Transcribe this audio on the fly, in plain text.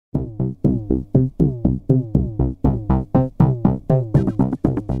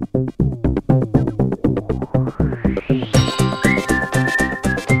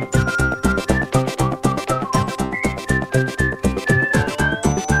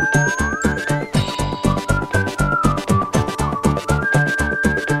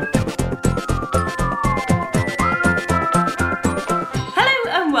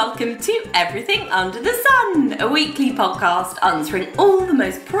Under the Sun, a weekly podcast answering all the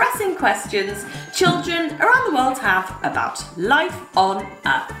most pressing questions children around the world have about life on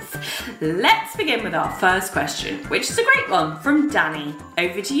Earth. Let's begin with our first question, which is a great one from Danny.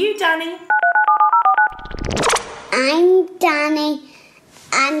 Over to you, Danny. I'm Danny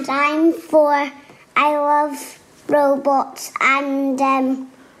and I'm 4. I love robots and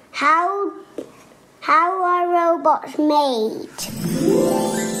how are robots made?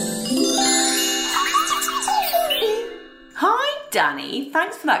 Hi, Danny.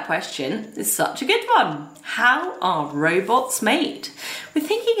 Thanks for that question. It's such a good one. How are robots made? We're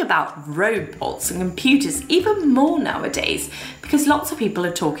thinking about robots and computers even more nowadays because lots of people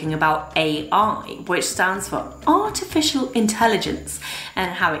are talking about AI, which stands for artificial intelligence,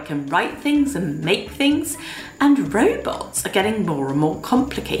 and how it can write things and make things, and robots are getting more and more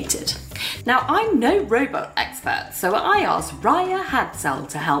complicated. Now, I'm no robot expert, so I asked Raya Hadsell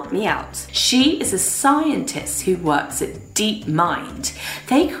to help me out. She is a scientist who works at DeepMind.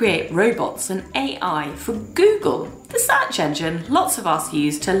 They create robots and AI for Google, the search engine lots of us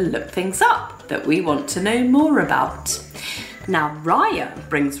use to look things up that we want to know more about. Now, Raya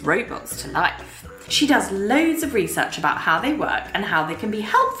brings robots to life. She does loads of research about how they work and how they can be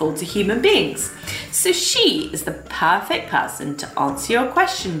helpful to human beings. So she is the perfect person to answer your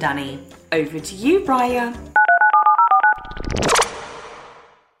question, Danny. Over to you, Raya.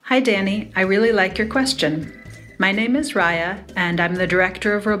 Hi, Danny. I really like your question. My name is Raya, and I'm the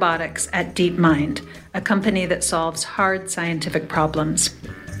Director of Robotics at DeepMind, a company that solves hard scientific problems.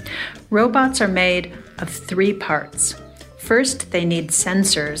 Robots are made of 3 parts. First, they need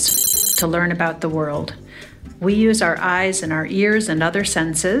sensors to learn about the world. We use our eyes and our ears and other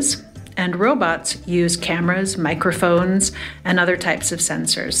senses, and robots use cameras, microphones, and other types of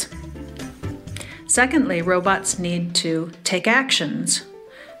sensors. Secondly, robots need to take actions.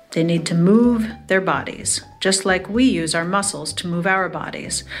 They need to move their bodies, just like we use our muscles to move our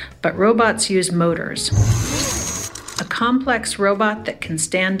bodies, but robots use motors. A complex robot that can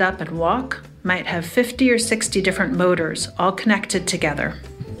stand up and walk might have 50 or 60 different motors, all connected together.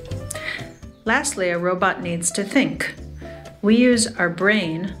 Lastly, a robot needs to think. We use our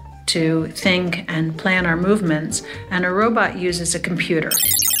brain to think and plan our movements, and a robot uses a computer.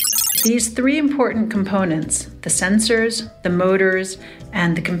 These 3 important components, the sensors, the motors,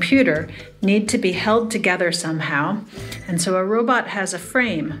 and the computer, need to be held together somehow, and so a robot has a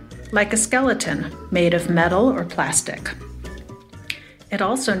frame, like a skeleton, made of metal or plastic. It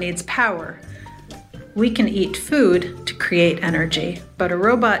also needs power. We can eat food to create energy, but a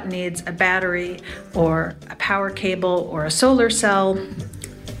robot needs a battery or a power cable or a solar cell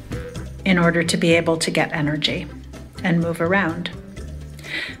in order to be able to get energy and move around.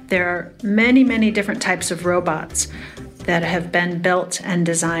 There are many, many different types of robots that have been built and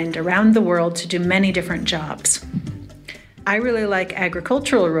designed around the world to do many different jobs. I really like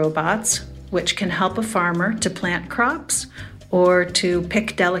agricultural robots, which can help a farmer to plant crops or to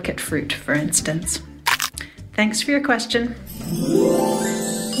pick delicate fruit, for instance. Thanks for your question.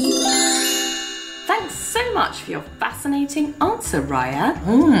 Thanks so much for your fascinating answer, Raya.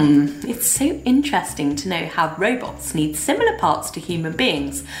 It's so interesting to know how robots need similar parts to human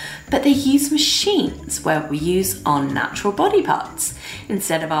beings, but they use machines where we use our natural body parts.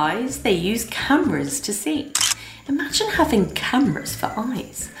 Instead of eyes, they use cameras to see. Imagine having cameras for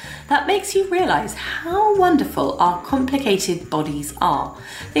eyes. That makes you realise how wonderful our complicated bodies are.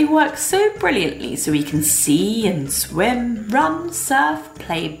 They work so brilliantly so we can see and swim, run, surf,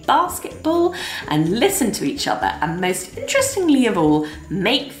 play basketball and listen to each other, and most interestingly of all,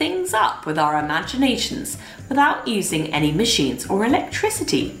 make things up with our imaginations without using any machines or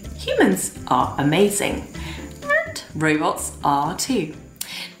electricity. Humans are amazing. And robots are too.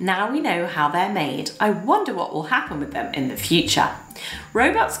 Now we know how they're made, I wonder what will happen with them in the future.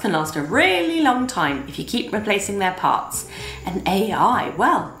 Robots can last a really long time if you keep replacing their parts. And AI,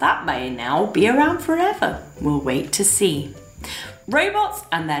 well, that may now be around forever. We'll wait to see. Robots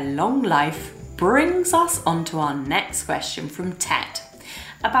and their long life brings us on to our next question from Ted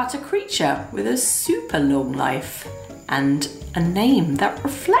about a creature with a super long life and a name that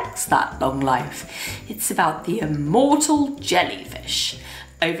reflects that long life. It's about the immortal jellyfish.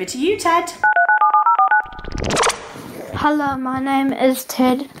 Over to you, Ted. Hello, my name is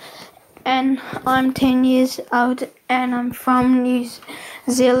Ted and I'm 10 years old and I'm from New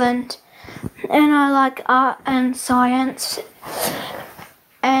Zealand and I like art and science,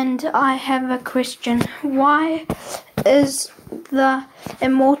 and I have a question. Why is the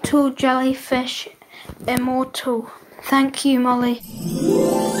immortal jellyfish immortal? Thank you, Molly.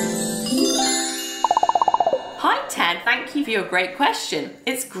 Hi Ted, thank thank you for your great question.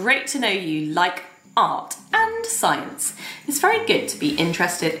 It's great to know you like art and science. It's very good to be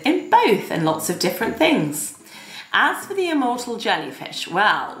interested in both and lots of different things. As for the immortal jellyfish,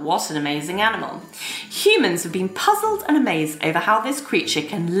 well, what an amazing animal. Humans have been puzzled and amazed over how this creature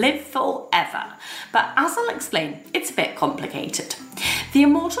can live forever. But as I'll explain, it's a bit complicated. The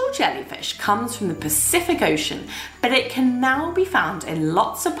immortal jellyfish comes from the Pacific Ocean, but it can now be found in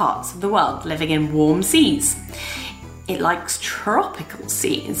lots of parts of the world living in warm seas. It likes tropical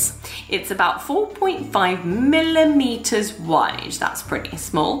seas. It's about 4.5 millimeters wide, that's pretty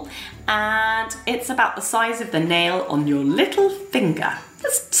small, and it's about the size of the nail on your little finger.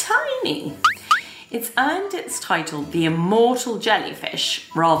 That's tiny. It's earned its title, the immortal jellyfish,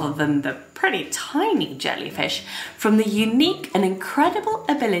 rather than the pretty tiny jellyfish, from the unique and incredible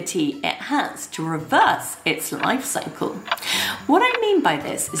ability it has to reverse its life cycle. What I mean by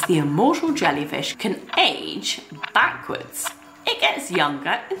this is the immortal jellyfish can age backwards. It gets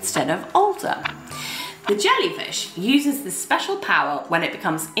younger instead of older. The jellyfish uses this special power when it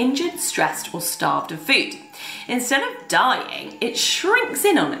becomes injured, stressed, or starved of food. Instead of dying, it shrinks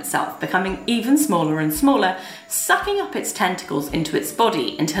in on itself, becoming even smaller and smaller, sucking up its tentacles into its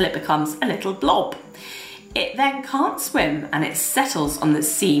body until it becomes a little blob. It then can't swim and it settles on the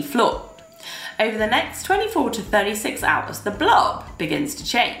sea floor. Over the next 24 to 36 hours, the blob begins to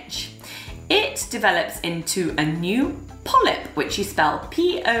change. It develops into a new polyp, which you spell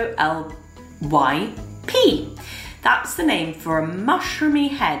Polyp. That's the name for a mushroomy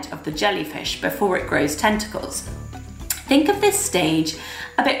head of the jellyfish before it grows tentacles. Think of this stage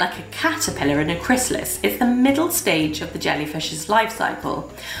a bit like a caterpillar in a chrysalis. It's the middle stage of the jellyfish's life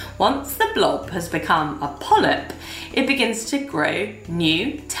cycle. Once the blob has become a polyp, it begins to grow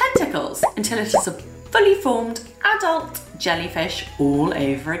new tentacles until it is a fully formed adult jellyfish all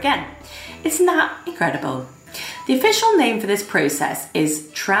over again. Isn't that incredible? The official name for this process is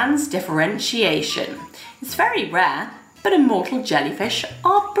transdifferentiation. It's very rare, but immortal jellyfish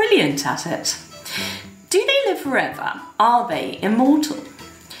are brilliant at it. Do they live forever? Are they immortal?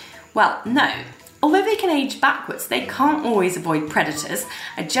 Well, no. Although they can age backwards, they can't always avoid predators.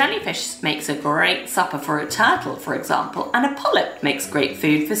 A jellyfish makes a great supper for a turtle, for example, and a polyp makes great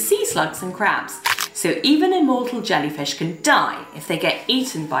food for sea slugs and crabs. So even immortal jellyfish can die if they get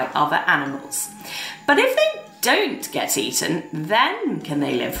eaten by other animals. But if they don't get eaten, then can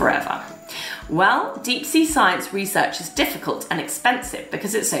they live forever? Well, deep sea science research is difficult and expensive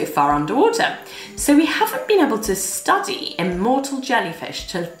because it's so far underwater. So we haven't been able to study immortal jellyfish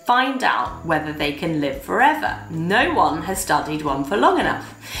to find out whether they can live forever. No one has studied one for long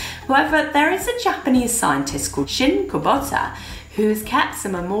enough. However, there is a Japanese scientist called Shin Kubota who has kept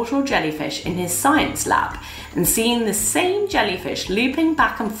some immortal jellyfish in his science lab and seen the same jellyfish looping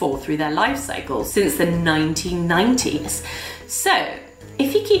back and forth through their life cycle since the 1990s. So,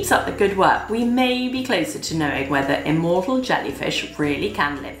 if he keeps up the good work, we may be closer to knowing whether immortal jellyfish really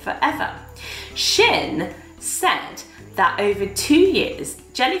can live forever. Shin said that over 2 years,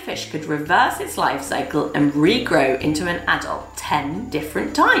 jellyfish could reverse its life cycle and regrow into an adult 10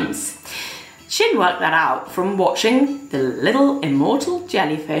 different times. Shin worked that out from watching the little immortal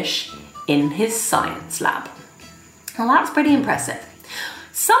jellyfish in his science lab. Well, that's pretty impressive.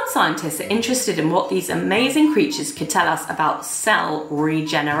 Some scientists are interested in what these amazing creatures could tell us about cell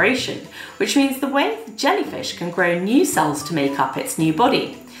regeneration, which means the way the jellyfish can grow new cells to make up its new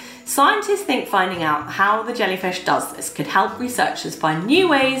body. Scientists think finding out how the jellyfish does this could help researchers find new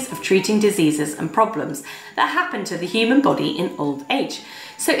ways of treating diseases and problems that happen to the human body in old age.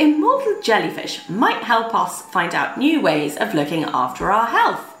 So immortal jellyfish might help us find out new ways of looking after our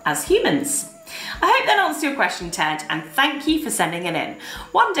health as humans. I hope that answers your question, Ted, and thank you for sending it in.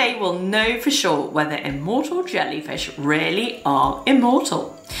 One day we'll know for sure whether immortal jellyfish really are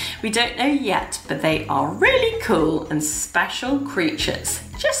immortal. We don't know yet, but they are really cool and special creatures,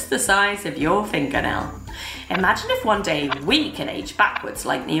 just the size of your fingernail. Imagine if one day we can age backwards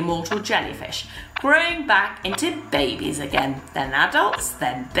like the immortal jellyfish, growing back into babies again, then adults,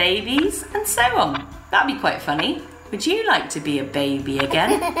 then babies, and so on. That'd be quite funny. Would you like to be a baby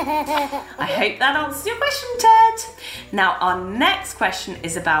again? I hope that answers your question, Ted. Now, our next question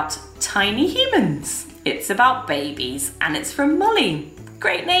is about tiny humans. It's about babies, and it's from Molly.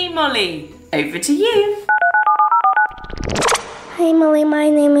 Great name, Molly. Over to you. Hi Molly, my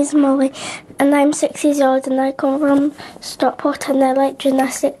name is Molly and I'm 6 years old and I come from Stockport and I like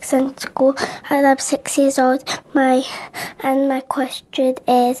gymnastics and school. I'm 6 years old. My question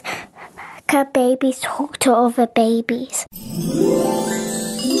is, can babies talk to other babies?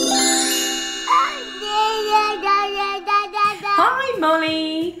 Hi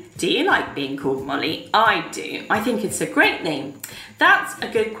Molly! Do you like being called Molly? I do. I think it's a great name. That's a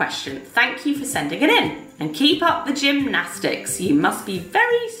good question. Thank you for sending it in. And keep up the gymnastics. You must be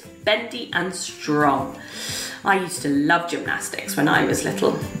very bendy and strong. I used to love gymnastics when I was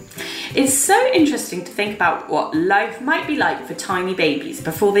little. It's so interesting to think about what life might be like for tiny babies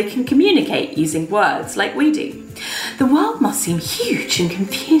before they can communicate using words like we do. The world must seem huge and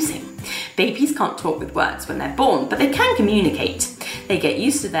confusing. Babies can't talk with words when they're born, but they can communicate. They get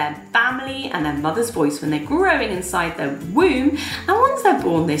used to their family and their mother's voice when they're growing inside their womb, and once they're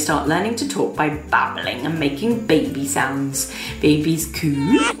born, they start learning to talk by babbling and making baby sounds. Babies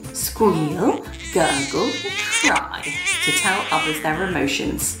coo, squeal, gurgle, and cry to tell others their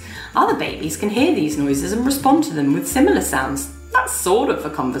emotions. Other babies can hear these noises and respond to them with similar sounds. That's sort of a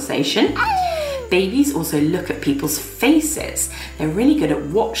conversation. Babies also look at people's faces. They're really good at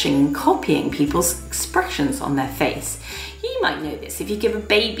watching and copying people's expressions on their face. You might know this if you give a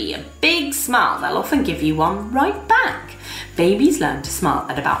baby a big smile, they'll often give you one right back. Babies learn to smile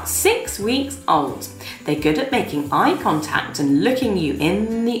at about 6 weeks old. They're good at making eye contact and looking you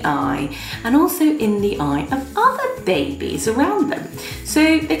in the eye, and also in the eye of other babies around them.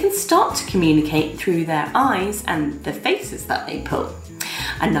 So they can start to communicate through their eyes and the faces that they pull.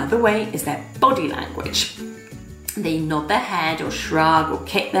 Another way is their body language. They nod their head or shrug or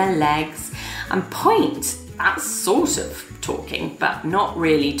kick their legs and point. That's sort of talking, but not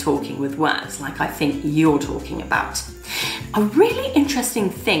really talking with words like I think you're talking about. A really interesting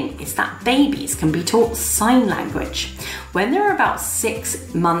thing is that babies can be taught sign language. When they're about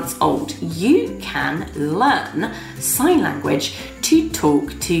 6 months old, you can learn sign language to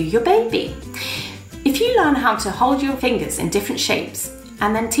talk to your baby. If you learn how to hold your fingers in different shapes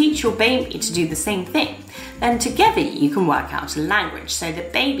and then teach your baby to do the same thing, then together you can work out a language so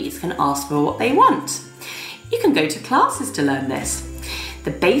that babies can ask for what they want. You can go to classes to learn this.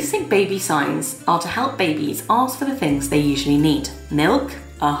 The basic baby signs are to help babies ask for the things they usually need: milk,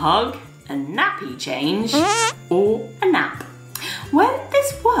 a hug, a nappy change, or a nap. When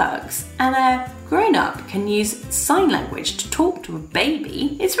this works and a grown-up can use sign language to talk to a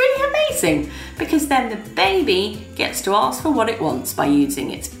baby, it's really amazing, because then the baby gets to ask for what it wants by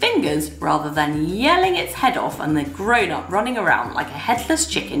using its fingers rather than yelling its head off and the grown-up running around like a headless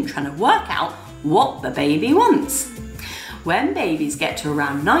chicken trying to work out what the baby wants. When babies get to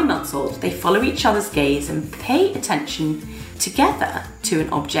around 9 months old, they follow each other's gaze and pay attention together to an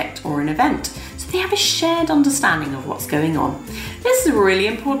object or an event. So they have a shared understanding of what's going on. This is a really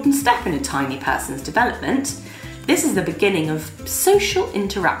important step in a tiny person's development. This is the beginning of social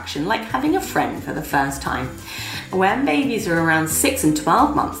interaction, like having a friend for the first time. When babies are around 6 and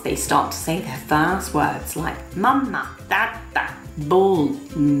 12 months, they start to say their first words like mama, dada, ball,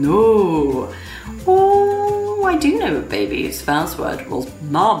 no. Oh, I do know a baby's first word was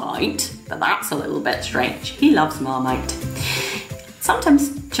Marmite, but that's a little bit strange. He loves Marmite.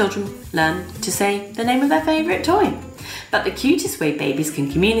 Sometimes children learn to say the name of their favourite toy. But the cutest way babies can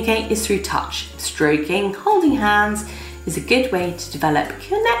communicate is through touch. Stroking, holding hands is a good way to develop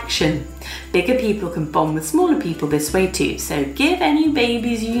connection. Bigger people can bond with smaller people this way too, so give any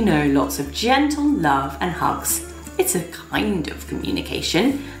babies you know lots of gentle love and hugs. It's a kind of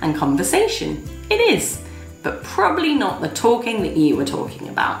communication and conversation. It is, but probably not the talking that you were talking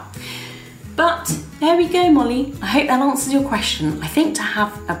about. But there we go, Molly. I hope that answers your question. I think to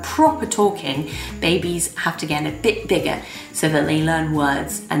have a proper talking, babies have to get a bit bigger so that they learn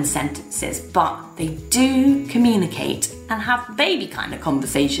words and sentences, but they do communicate and have baby kind of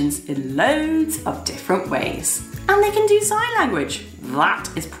conversations in loads of different ways. And they can do sign language. That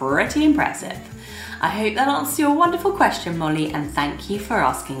is pretty impressive. I hope that answers your wonderful question, Molly, and thank you for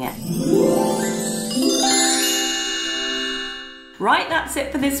asking it. Right, that's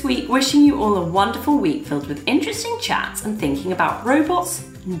it for this week. Wishing you all a wonderful week filled with interesting chats and thinking about robots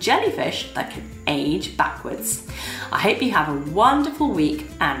and jellyfish that can age backwards. I hope you have a wonderful week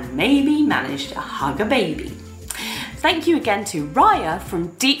and maybe manage to hug a baby. Thank you again to Raya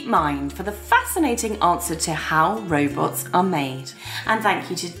from Deep Mind for the fascinating answer to how robots are made. And thank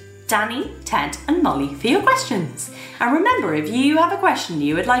you to Danny, Ted and Molly for your questions. And remember, if you have a question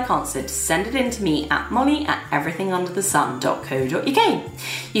you would like answered, send it in to me at molly@everythingunderthesun.co.uk.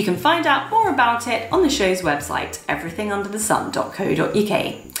 You can find out more about it on the show's website,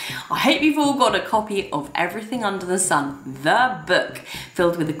 everythingunderthesun.co.uk. I hope you've all got a copy of Everything Under the Sun, the book,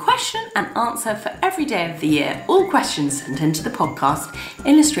 filled with a question and answer for every day of the year. All questions sent into the podcast,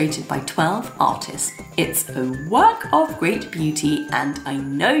 illustrated by 12 artists. It's a work of great beauty and I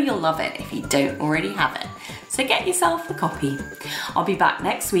know you'll love it if you don't already have it. So so get yourself a copy. I'll be back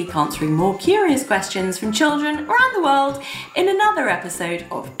next week answering more curious questions from children around the world in another episode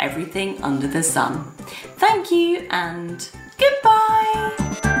of Everything Under the Sun. Thank you and goodbye!